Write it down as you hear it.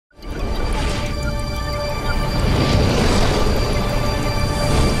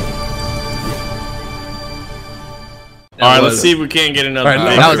Alright, let's see if we can't get another.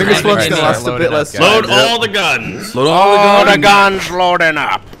 I think this one's gonna last a bit less time. Load all the guns. Load all the guns loading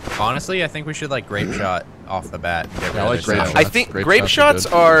up. Honestly, I think we should like grape shot off the bat. I like grape shots. I think grape shots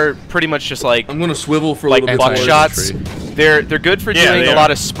are pretty much just like I'm gonna swivel for like a little bit. buckshots. They're good for doing a are.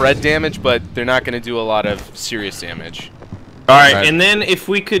 lot of spread damage, but they're not going to do a lot of serious damage. All right, and then if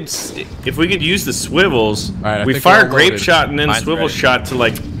we could use the swivels, we fire grape shot and then swivel shot to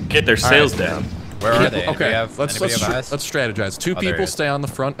like get their sails down. Where are they? Okay, let's strategize. Two people stay on the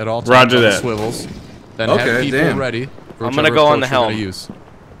front at all times. Roger on the that. swivels. Then have people ready. I'm gonna go on the helm.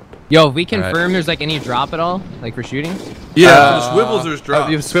 Yo, if we confirm there's like any drop at all, like for shooting. Yeah, the swivels there's drop.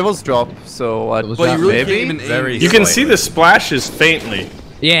 Your swivels drop, so but you really can't even aim. You can see the splashes faintly.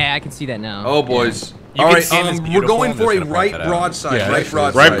 Yeah, I can see that now. Oh boys. All right, we're going for a right broadside. Right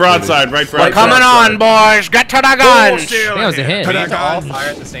broadside. Right broadside. Right broadside. Coming on, boys. Get to the guns. That was a hit. We need to all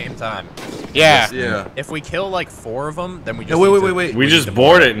fire at the same time. Yeah. If we kill like 4 of them, then we just wait. We just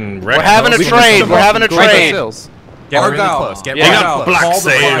board it and wreck. We're having a trade. We're having a trade. Get really close. Get Argyle. Black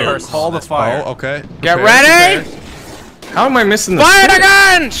sails. Call the fire. Oh, okay. Get ready. How am I missing the Fire the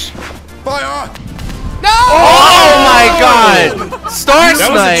guns. Fire! No! Oh my God! Star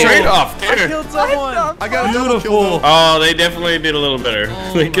That was a trade-off. I killed someone. I got beautiful. Oh, they definitely did a little better.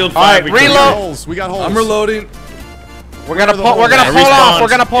 They killed 5. All right, reload. We got holes. I'm reloading. We're gonna pull off. We're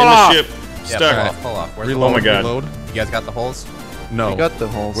gonna pull off. Stuck. Pull off. Oh my God. You guys got the holes? No. We got the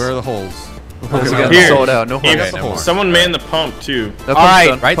holes. Where are the holes? Here. Sold out. No holes. Someone man the pump too. All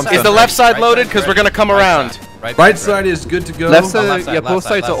right. Is the left side loaded? Because we're gonna come around. Right side is good to go. Left side, yeah, both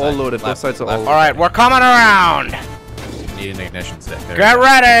sides are all loaded. Both sides are all loaded. All right, we're coming around. Need an ignition stick. Get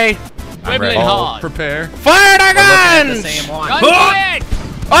ready. Prepare. Fire the guns!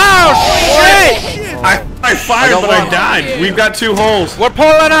 Oh shit! I fired, but I died. We've got 2 holes. We're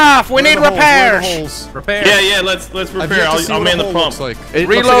pulling off. We need repairs. Repair. Yeah, let's repair. I'll man the pump.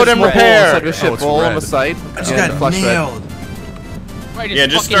 Reload and repair. All on the side. I just got nailed. Yeah,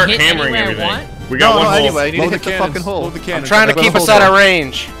 just start hammering everything. We got 1 hole. Anyway, you need to hit the fucking hole. I'm trying to keep us out of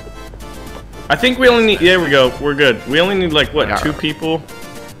range. I think we only need. There we go. We're good. We only need like what 2 people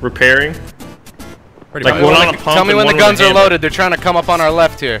repairing. Like one on a pump. Tell me when the guns are loaded. They're trying to come up on our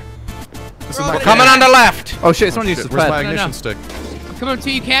left here. We're coming on the left. Oh shit! Someone used the Where's my pad. ignition stick? I'm coming up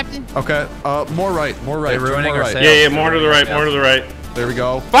to you, Captain. Okay. More right. More right. They're ruining our sails. Yeah, more to the right. More to the right. There we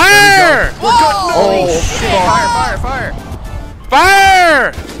go. Fire! Oh shit! Fire!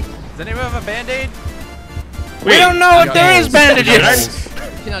 Fire! Does anyone have a band-aid? We don't know if there is bandages.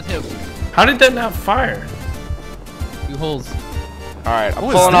 Cannot tell. How did that not fire? 2 holes. Alright, I'm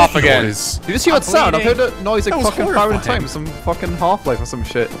pulling off again. Did you see what sound? I heard a noise like fucking fire at a time. Some fucking Half-Life or some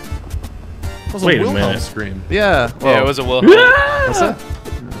shit. Wait a minute. Scream. Yeah. Yeah, it was a Wilhelm. What's that?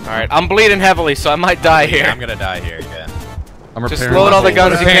 Alright, I'm bleeding heavily, so I might die here. I'm gonna die here, yeah. I'm just load all the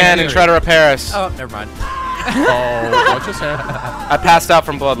guns you can and try to repair us. Oh, never mind. Oh, what just happened? I passed out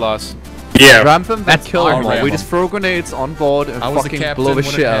from blood loss. Yeah. Ramp them, then kill them all. ram We them. just throw grenades on board and fucking blow the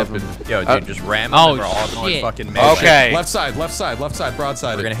shit out of them. Yo, dude, just ram them. We're all going fucking mad. Okay. Left side,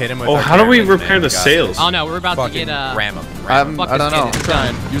 broadside. We're gonna hit him with. Oh, how do we repair the sails? Oh no, we're about to get ram them. I don't know.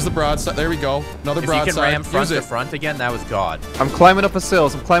 Trying. Use the broadside. There we go. Another broadside. If you can ram front to front again, that was God. I'm climbing up the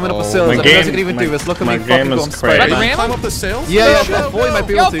sails. I'm climbing up the sails. I don't know if I can even do this. Look at me fucking going straight. Climb up the sails? Yeah, that boy might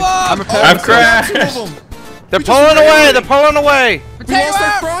be able to. I'm repairing I've crashed. They're pulling away. They're pulling away. We lost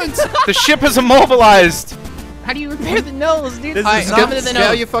our front. The ship is immobilized. How do you repair the nose, dude?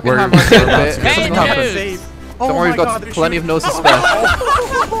 Scale your fucking hammer a bit. It doesn't happen. Don't worry, we've got plenty of noses spare.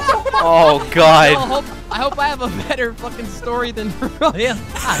 Oh god. I hope I have a better fucking story than Royal.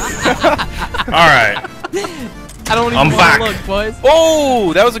 Alright. I don't even I'm want back. to look, boys.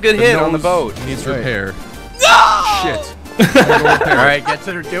 Oh, that was a good hit on the boat. Needs repair. No! Shit. Alright, get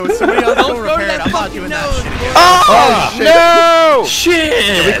to do somebody else go repair it. I'm not doing that shit again. Oh, no! Shit!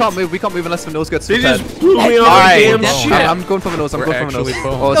 Yeah, we can't move unless the nose gets They repaired. just blew me off Alright. the damn shit. I'm going for the nose. I'm going for the nose.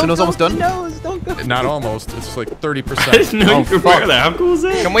 Oh, is the nose almost done? Don't go. Not almost. It's like 30%. I didn't know you could repair that. How cool is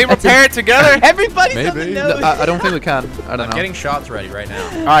that? Can we repair it together? Everybody's on the Maybe. nose. I don't think we can. I don't I'm know. getting shots ready right now.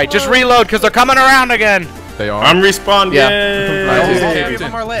 Alright, just reload because they're coming around again. They are. I'm respawned. Yeah. Yay. All 3 of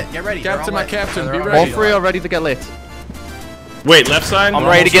them are lit. Get ready. Captain, my captain, be All ready. 3 are ready to get lit. Wait, left side? I'm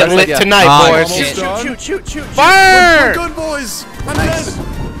ready to get lit Yeah. tonight, boys. Shoot. Fire! Good boys. I'm dead.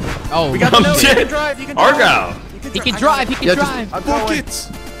 Oh, We got the I'm nose. You dead. can drive. Argyle. he can drive. He can drive. Book it.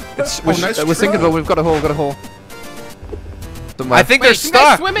 We're thinking about. We've got a hole. I think they're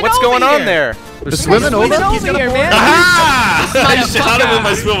stuck. What's going on there? They're swimming over. He's over here, man. Aha! This I is shot him with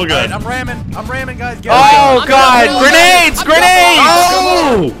my swivel gun. I'm ramming, guys. Get Oh ready. god! Grenades! Grenades!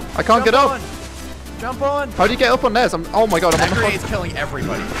 Oh! I can't get up. Jump on. How do you get up on theirs? Oh my god, I'm on the Grade's killing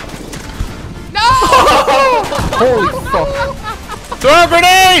everybody. No! Holy fuck. Throw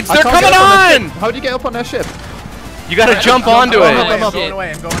grenades! They're coming on! How do you get up on their ship? You gotta jump onto it. I'm going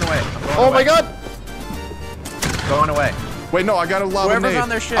away. Oh my god. Going away. Wait, no, I got a lava Whoever's nade. on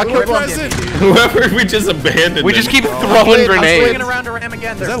their ship. I killed one. Whoever we just abandoned. We just keep I'm throwing grenades. swinging around to ram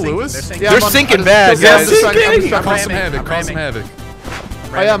again. Is that Lewis? They're sinking bad, guys. Cause some havoc, cause some havoc.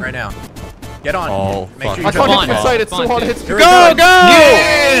 I am right now. Get on. Oh, Make fuck. sure I you can't jump get on. inside, it's so hard to hit. Go, go!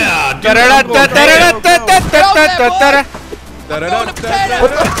 Yeah! Cut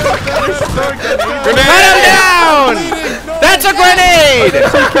him down! That's a grenade!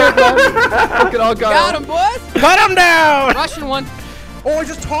 Look at Argyle. Got him, boys! Cut him down! Russian one. Oh, I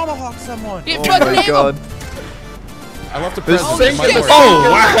just tomahawked someone. Get Oh my god. I left the present. This It might work. Oh,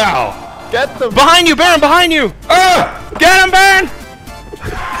 wow! Get them. Behind you, Baron, behind you! Get him, Baron!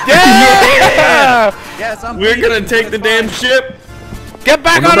 Yeah! Yes, I'm We're gonna take the damn ship. Get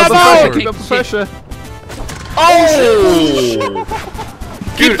back on Keep the up the pressure, boat! keep up the pressure. Oh!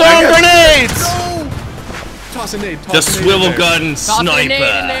 Keep throwing grenades! Toss a nade. Toss The a nade in swivel there. gun Toss a grenade in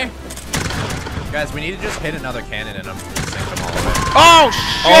sniper. there. Guys, we need to just hit another cannon and I'm just gonna sink them all away. Oh, Oh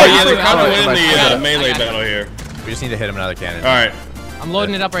shit! yeah, they're kind of in I got the it. melee I got it. battle here. We just need to hit another cannon. All right, I'm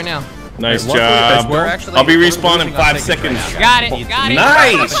loading it up right now. nice Luckily, job. we're actually- I'll be we're respawning in losing our 5 tickets right seconds. now, Got guys. it, got it.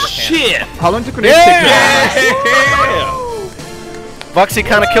 Nice shit. How long do grenades take? Yeah! Voxy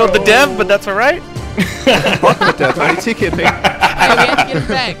kind of killed the dev, but that's alright. Only ticket me. Hey, we have to get it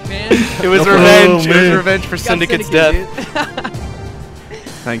back, man. It was revenge. It was revenge for Syndicate's death.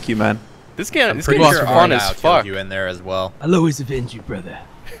 Thank you, man. This game is Pretty sure fun as Argyle fuck. killed you in there as well. I'll always avenge you, brother.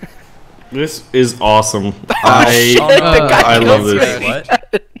 This is awesome. The I guy love kills this. me.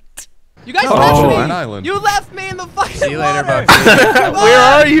 What? You guys Oh, left me. An island. You left me in the fucking See you later, water. Bugsy. Where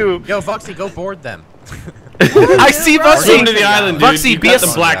are you? Yo, Foxy, go board them. I see Swim Voxy. to the island, dude. Voxy, You be got a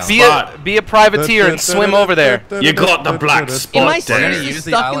the black be spot. be a privateer and swim over there. You got the black Am I spot We're serious? there. gonna use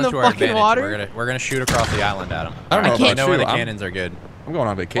the Stuck in island the to our fucking advantage. water? We're gonna shoot across the island at them. I don't know I can't about know where you. the cannons are good. I'm going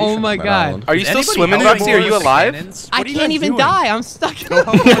on vacation. Oh my on that God. island. Are you still Anybody swimming, help me Voxy? Are you board alive? cannons? I What are you can't guys even doing? die. I'm stuck in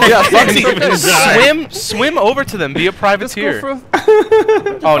the Yeah, Voxy, Die. swim over to them. Be a Let's go privateer. for a...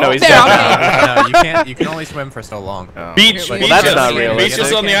 Oh no, he's There, dead. No, you can't. You can only swim for so long. Beach, Well, beach that's us. not Beach realistic.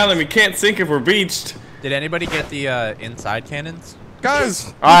 us on the island. We can't sink if we're beached. Did anybody get the inside cannons? Guys,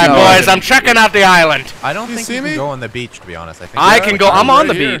 All right, No. boys, I'm checking out the island. I don't You think see you me? can go on the beach, to be honest. I think. I can go. I'm on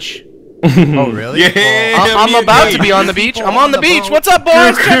the right here. beach. Oh, really? Yeah, I'm me and about Dave. to be on the beach. I'm People on on the the beach. boat. What's up,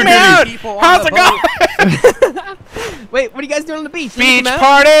 boys? Check me out. People on How's the it going? Wait, what are you guys doing on the beach? Beach What's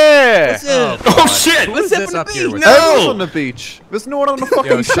party. up? Oh shit! Who What's is up this on the up here beach? with? Everyone's No! on the beach. There's no one on the Yo,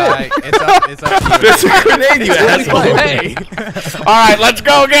 fucking Shy, ship. it's up to you. There's a grenade, you asshole. Hey. All right, let's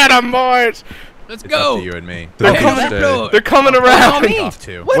go get them, boys. Let's It's up go. to you and me. They're Don't coming. stay. They're coming around. me. Off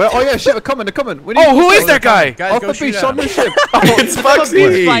to. Well, oh yeah, shit, they're coming, they're coming. We need Oh, who to is that guy? Guys, Off go the shoot beach, at on him. the ship. It's Beach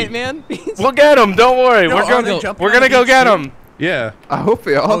Foxy. fight, man. We'll get him. Don't worry. No, We're are gonna they go. jumping We're on the gonna go beach get too? him. Yeah. I hope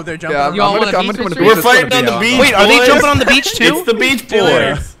they are. Oh, they're jumping Yeah, on the Y'all I'm want gonna a come, I'm beach gonna We're be fighting on the beach. Wait, are they boys. jumping on the beach It's too? the beach See you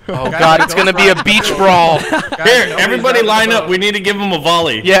later. boys. Oh God, it's gonna be a beach brawl. Here, everybody line up. We need to give them a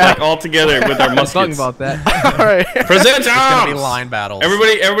volley. Yeah. Like all together with our Talking muskets. about that. All right. Present It's gonna be arms. line battles.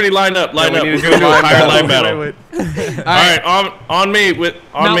 Everybody line up. Line we up. need We're to gonna do do a a line higher battle. line battle. All right, on me with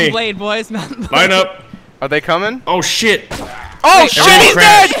on Mountain me. Blade, boys. Mountain Blade. Line up. Are they coming? Oh shit! Oh shit, he's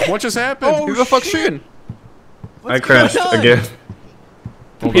crashed. dead. What just happened? Who the fuck's shooting? I crashed going on? again.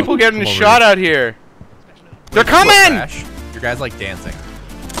 People getting over shot out here. They're coming. Crash. Your guy's like dancing.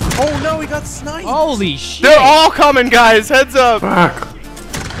 Oh no, he got sniped. Holy shit. They're all coming, guys. Heads up. Fuck.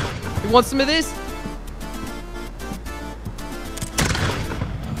 You want some of this?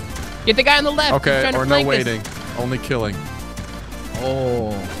 Get the guy on the left. He's Okay, trying to or no flank us. waiting. Only killing. Oh.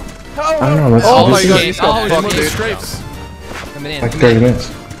 Oh my god, shit. he's got Oh, fucked, shit. dude. Scrapes. Coming in. Like Coming 30 in.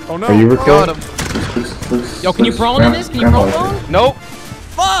 minutes. Oh no. Are you Got him. Yo, can you brawl on this? Can you brawl on? Nope.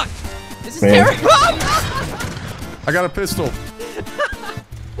 Fuck! This is Man. terrible! I got a pistol.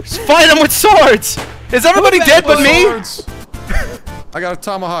 Fight them with swords. Is everybody Move dead back, but me? Swords. I got a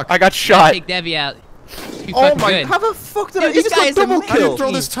tomahawk. I got shot. Take Devi out. Be Oh fucking my, good. how the fuck did Dude, I, he this just guy got is double amazing. How do you kill?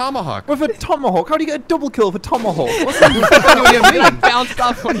 throw this tomahawk? With a tomahawk, how do you get a double kill with a tomahawk? What's the fuck do you mean? Bounced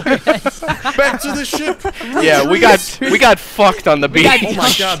off one of your heads. Back to the ship. Yeah, we got fucked on the beach. got- Oh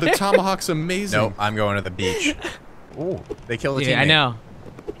my god, the tomahawk's amazing. Nope, I'm going to the beach. Ooh, they killed a teammate. Yeah, I know.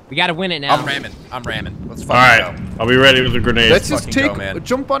 We gotta win it now. I'm ramming. Let's All fucking right, go. I'll be ready with the grenades. Let's just fucking go, take, man.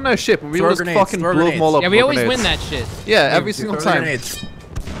 jump on their ship and we Throw just grenades, fucking throw blow them all up Yeah, with we always grenades. win that shit. Yeah, every single Throw time. grenades.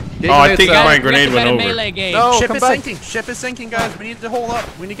 Oh, I think my grenade went over. No, ship is sinking. Ship is sinking, guys. We need to hole up.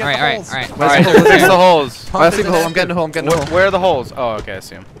 We need to get the holes. Alright, fix the holes. I see the hole. I'm getting a hole. I'm getting a hole. Where are the holes? Oh, okay, I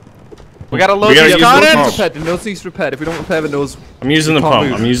see them. We gotta load these cannons. The nose needs repaired. If we don't repair the nose, I'm using the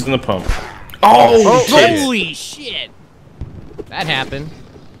pump. I'm using the pump. Oh, holy shit! That happened.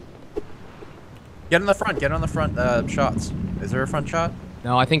 Get in the front. Get on the front shots. Is there a front shot?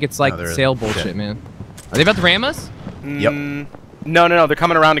 No, I think it's like sail bullshit, man. Are they about to ram us? Yep. No, they're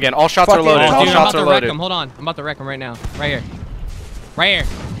coming around again. All shots are loaded. All shots are loaded. Hold on. I'm about to wreck them right now. Right here. Right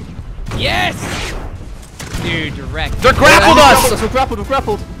here. Yes! Dude, you're wrecked. They're grappled us! We're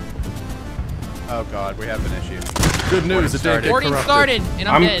grappled. Oh god, we have an issue. Good news, it did get corrupted. Started, and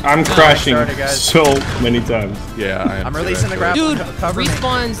I'm dead. I'm crashing so many times. Yeah, I'm releasing the grapple. Dude,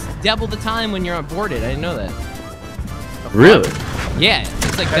 respawns double the time when you're boarded. I didn't know that. Really? Yeah,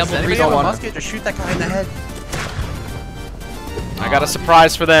 it's like double the respawn. Musket, just shoot that guy in the head. I got a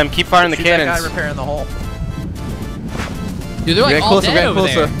surprise for them. Keep firing the cannons. That guy repairing the hole. Dude, they're like all dead over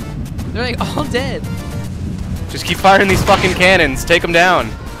there. They're like all dead. Just keep firing these fucking cannons. Take them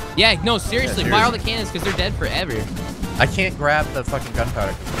down. Yeah, no, seriously, fire all the cannons because they're dead forever. I can't grab the fucking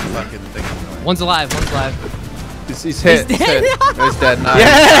gunpowder. Fucking thing. One's alive. He's hit. He's dead. He's dead. Nice.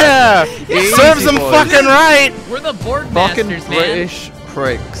 Yeah! Serves them fucking right! We're the board masters, man. British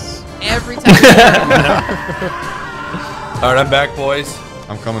pricks. Every time. Alright, I'm back, boys.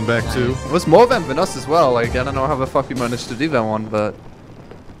 I'm coming back too. It was more than us as well. Like, I don't know how the fuck we managed to do that one, but...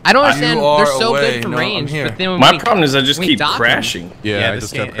 I don't understand. They're so good from range, but then my problem is I just keep crashing. Yeah, I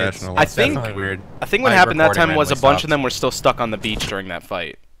just kept crashing a lot. I think what happened that time was a bunch of them were still stuck on the beach during that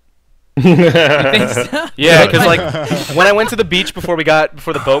fight. Yeah, because like when I went to the beach before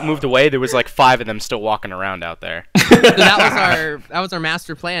the boat moved away, there was like 5 of them still walking around out there. So that was our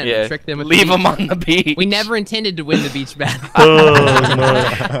master plan. Yeah, to trick them with leave them on the beach. We never intended to win the beach battle. Oh no,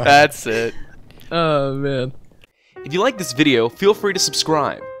 that's it. Oh man. If you like this video, feel free to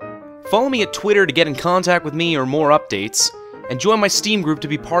subscribe. Follow me at Twitter to get in contact with me or more updates, and join my Steam group to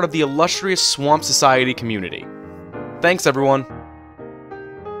be part of the illustrious Swamp Society community. Thanks, everyone.